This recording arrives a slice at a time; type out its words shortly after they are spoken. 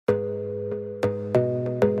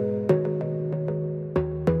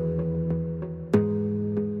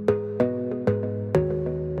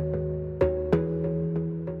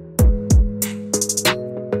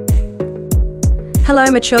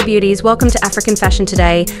Hello Mature Beauties, welcome to African Fashion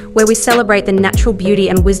Today, where we celebrate the natural beauty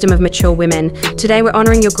and wisdom of mature women. Today we're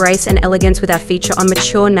honouring your grace and elegance with our feature on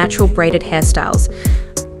Mature Natural Braided Hairstyles.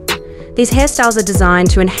 These hairstyles are designed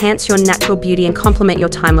to enhance your natural beauty and complement your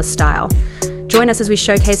timeless style. Join us as we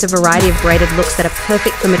showcase a variety of braided looks that are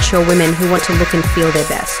perfect for mature women who want to look and feel their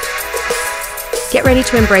best. Get ready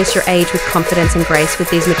to embrace your age with confidence and grace with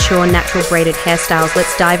these mature natural braided hairstyles.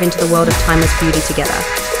 Let's dive into the world of timeless beauty together.